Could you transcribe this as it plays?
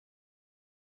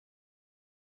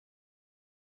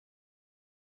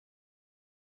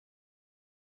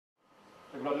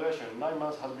graduation, 9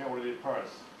 months has been already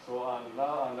passed. So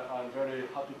now I'm very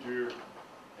happy to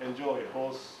enjoy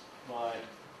both my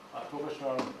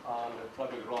professional and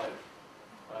private life.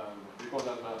 Because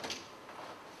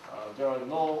there are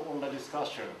no online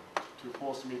discussion to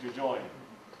force me to join,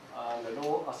 and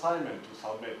no assignment to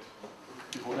submit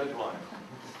before deadline.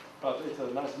 But it's a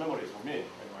nice memory for me,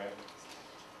 anyway.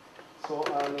 So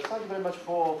thank you very much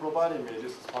for providing me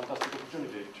this fantastic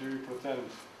opportunity to present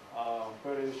a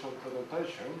very short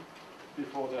presentation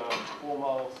before the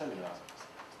formal seminar.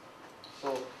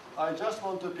 So I just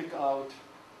want to pick out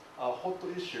a hot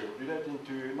issue relating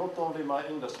to not only my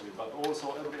industry, but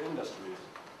also every industry,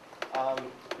 and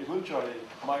eventually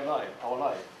my life, our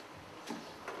life.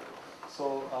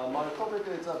 So my topic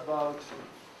is about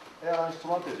airline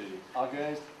strategy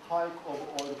against hike of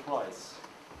oil price,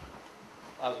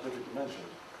 as David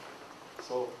mentioned.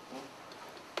 So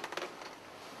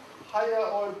higher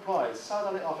oil price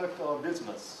certainly affects our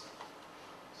business.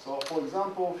 So for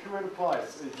example, fuel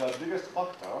price is the biggest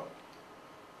factor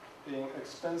in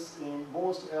expense in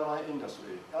most airline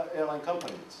industry, airline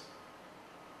companies.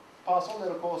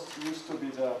 Personnel cost used to be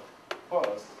the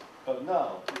first, but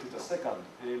now it is the second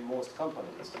in most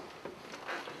companies.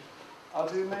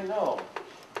 As you may know,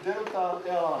 Delta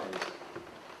Airlines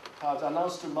has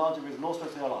announced to merge with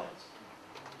Northwest Airlines.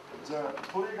 The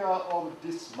trigger of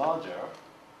this merger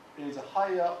is a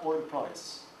higher oil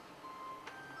price.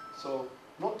 So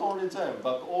not only them,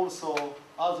 but also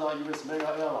other US mega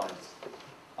airlines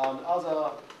and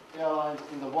other airlines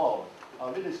in the world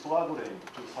are really struggling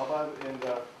to survive in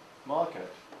the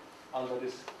market under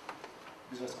this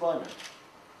business climate.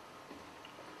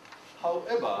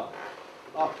 However,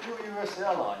 a few US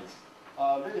airlines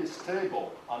are really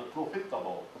stable and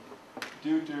profitable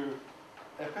due to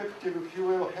effective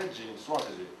fuel hedging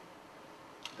strategy.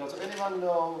 Does anyone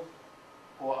know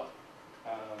or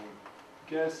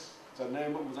guess the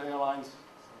name of the airlines?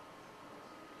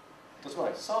 That's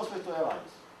right, Southwest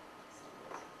Airlines.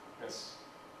 Yes,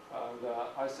 and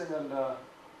I think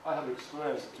I have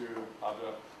experience to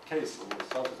the case of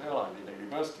Southwest Airlines in the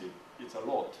university. It's a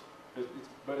lot. It's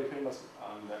very famous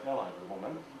airline at the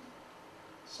moment.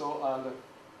 So, and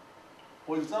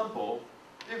for example,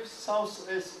 if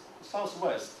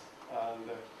Southwest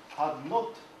had not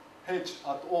hedged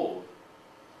at all,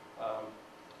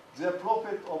 their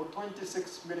profit of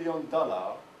 $26 million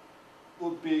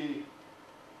would be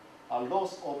a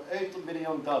loss of $8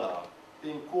 million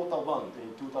in Q1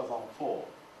 in 2004.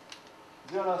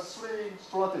 There are 3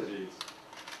 strategies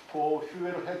for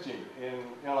fuel hedging in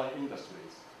airline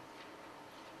industries.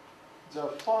 The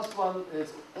first one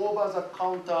is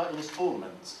over-the-counter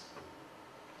installments,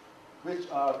 which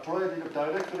are traded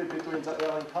directly between the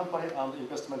airline company and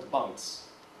investment banks.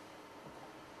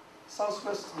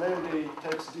 Southwest mainly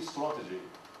takes this strategy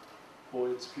for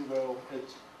its fuel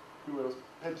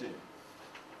hedging.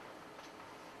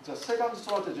 The second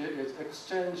strategy is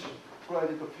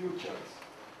exchange-traded futures,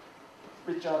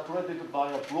 which are traded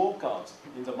by brokers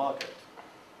in the market.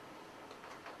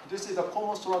 This is a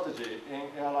common strategy in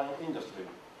airline industry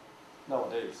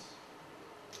nowadays.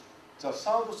 The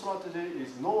third strategy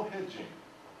is no hedging,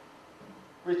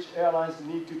 which airlines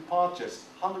need to purchase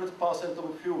 100%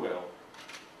 of fuel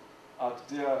at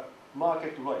their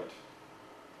market rate.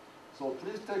 So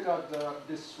please take out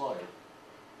this slide.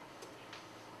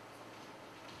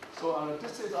 So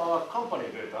this is our company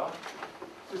data.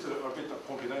 This is a bit of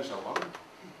confidential one.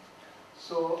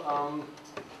 So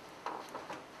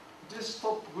this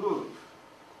top group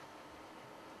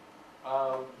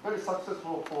are very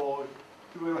successful for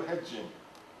fuel hedging.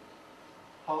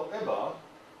 However,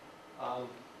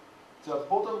 the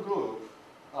bottom group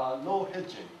no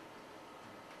hedging.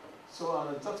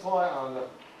 So that's why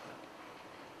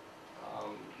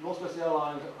Northwest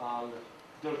Airlines and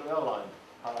Delta Airlines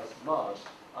has merged,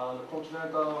 and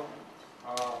Continental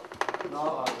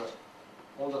now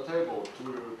on the table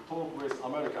to talk with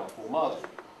American for merging.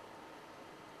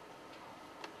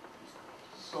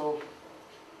 So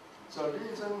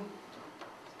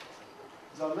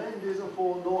the main reason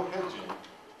for no hedging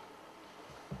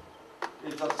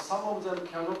is that some of them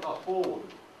cannot afford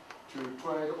to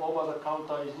trade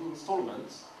over-the-counter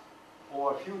installments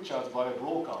or futures by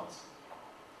brokers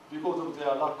because of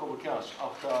their lack of cash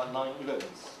after 9/11.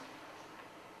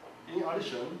 In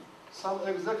addition, some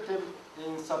executives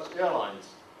in such airlines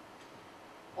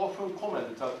often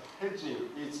comment that hedging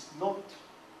is not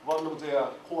one of their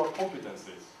core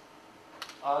competencies.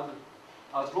 And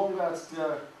as long as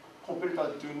their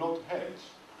competitors do not hedge,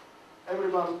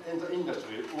 everyone in the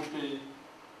industry will be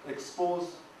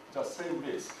exposed to the same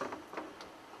risk.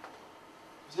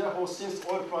 Therefore, since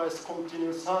oil price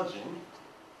continues surging,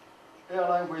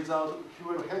 airlines without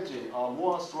fuel hedging are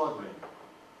more struggling.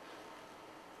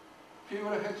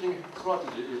 Fuel hedging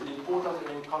strategy is important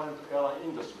in current airline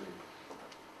industry.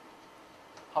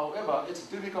 However, it's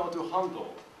difficult to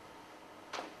handle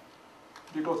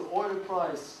because oil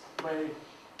price may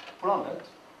plummet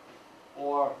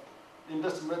or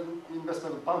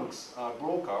investment banks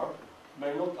broker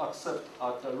may not accept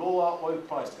at a lower oil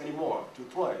price anymore to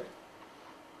trade.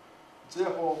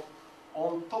 Therefore,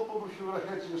 on top of fuel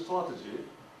hedging strategy,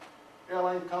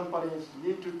 airline companies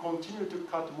need to continue to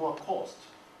cut more cost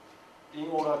in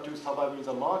order to survive in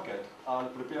the market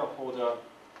and prepare for the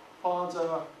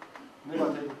further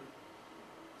negative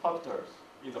factors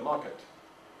in the market.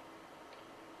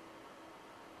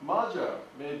 Merger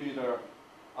may be the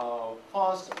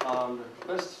first and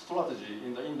best strategy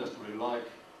in the industry like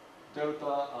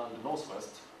Delta and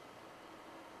Northwest.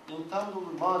 In terms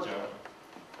of merger,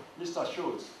 Mr.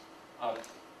 Schultz at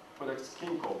FedEx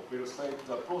Kinko will state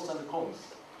the pros and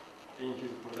cons in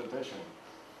his presentation.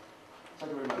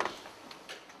 Thank you very much.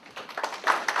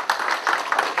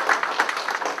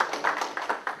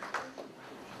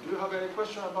 Do you have any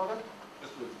question about it?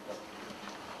 Yes, please. Yeah.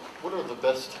 What are the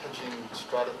best hedging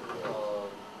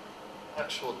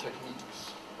actual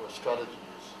techniques or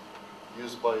strategies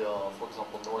used by, for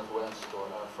example, Northwest or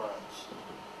Air France?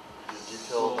 Could you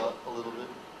detail that a little bit?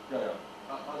 Yeah.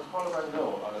 As far as I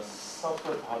know,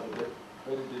 Southwest has a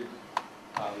very big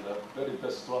and very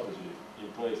best strategy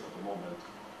in place at the moment.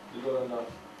 Because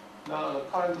now the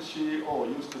current CEO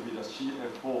used to be the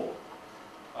CFO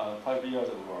 5 years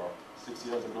ago or 6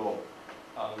 years ago,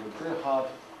 and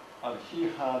he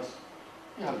has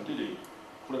really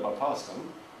clever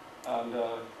person, and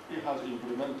he has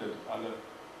implemented and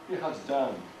he has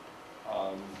done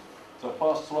the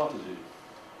first strategy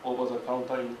over the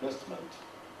counter investment.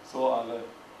 So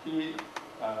he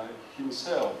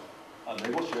himself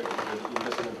negotiated with the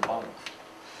investment bank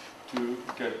to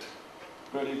get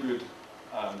very good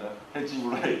hedging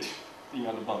rate in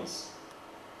advance.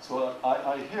 So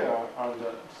I hear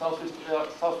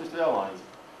Southwest Airlines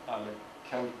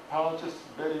can purchase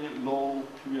very low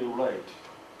fuel rate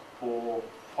for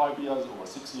 5 years or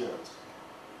 6 years.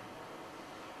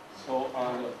 So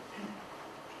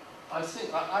I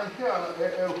think I hear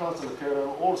Air France and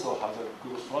KLM also has a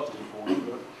good strategy for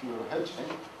fuel hedging,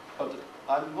 but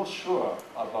I'm not sure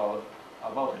about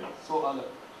it. So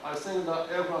I think that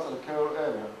Air France and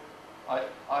KLM, I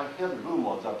heard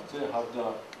rumors that they have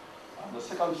the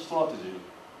second strategy,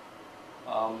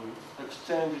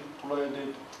 exchange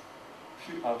traded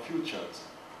futures,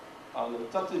 and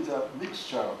that is a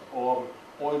mixture of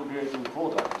oil-related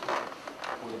product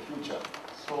for the future.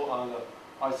 So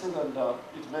I think that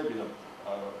it may be a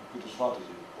good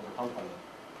strategy for the company.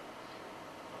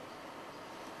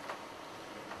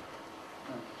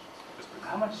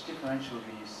 How much differential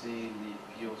do you see in the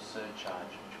fuel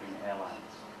surcharge between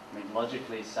airlines? I mean,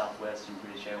 logically, Southwest and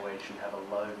British Airways should have a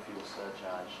low fuel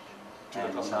surcharge,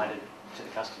 and United to the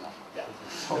customer. Yeah.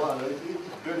 So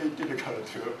it's very difficult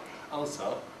to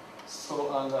answer. So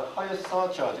the highest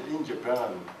surcharge in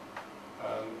Japan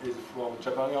is from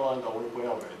Japan Airlines and Alumni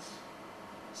Airways.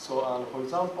 So for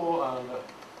example,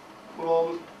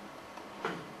 from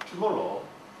tomorrow,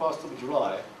 1st of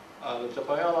July,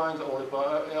 Japan Airlines and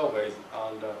Alumni Airways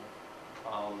and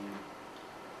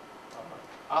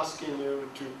asking you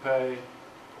to pay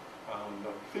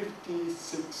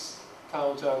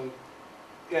 56,000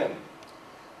 yen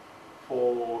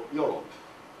for Europe,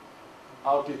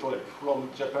 RT trip from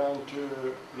Japan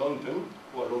to London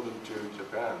or London to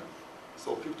Japan.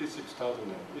 So 56,000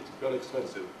 yen, it's very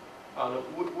expensive. And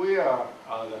we are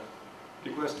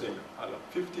requesting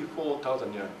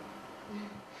 54,000 yen.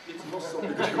 It's not so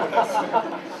big difference.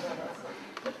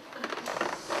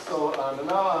 So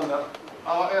now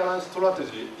our airline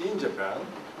strategy in Japan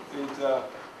is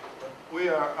we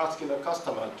are asking the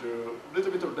customer to a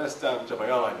little bit less than Japan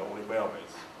Airlines or Alumni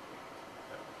Airways.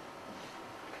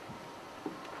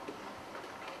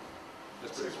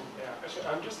 Yeah, actually,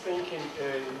 I'm just thinking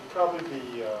probably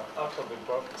the out of the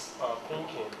box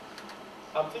thinking.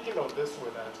 I'm thinking of this way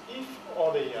that if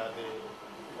all the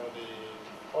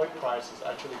oil price is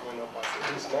actually going up as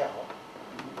it is now,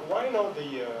 why not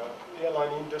the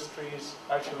airline industries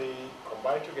actually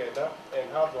combine together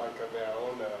and have like their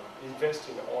own invest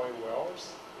in oil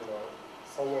wells,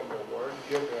 somewhere in the world,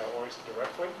 get their oils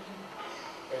directly,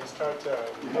 and start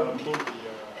developing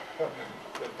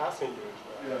the passengers.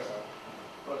 Yes.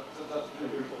 But that's a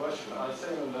very good question. I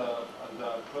think the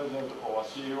president or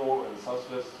CEO in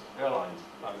Southwest Airlines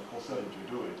are concerned to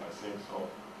do it, I think so.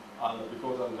 And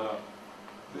because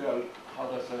they are,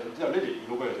 they are really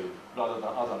innovative rather than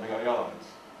other mega airlines.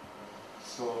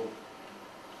 So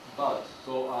But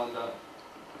so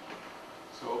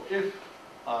if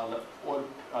oil,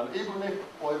 and even if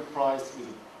oil price is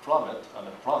plummet and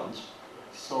plunge,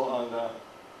 so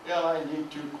airline need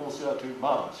to consider to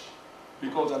manage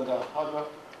because how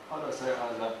do I say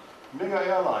mega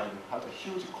airline has a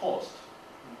huge cost,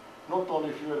 not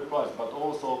only fuel price but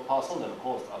also personnel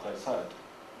cost, as I said.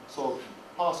 So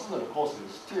personnel cost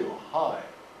is still high.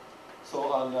 So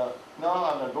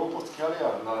now low cost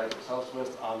carrier like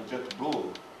Southwest and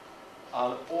JetBlue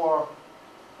or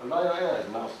Lion Air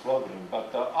is now struggling,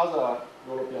 but other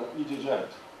European EasyJet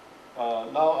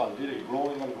now are really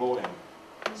growing and growing.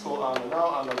 So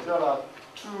now there are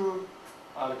two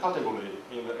categories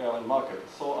in the airline market.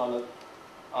 So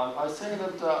I think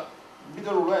that the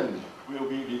middle range will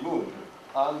be removed,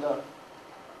 and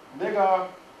mega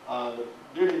and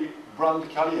really brand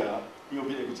carrier will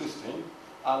be existing,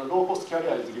 and low cost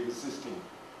carrier is existing.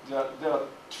 There are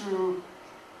two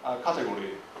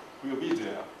categories will be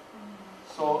there.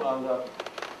 So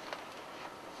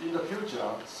in the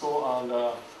future,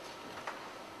 so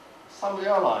some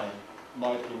airline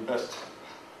might invest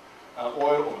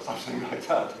oil or something like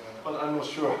that, but I'm not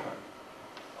sure.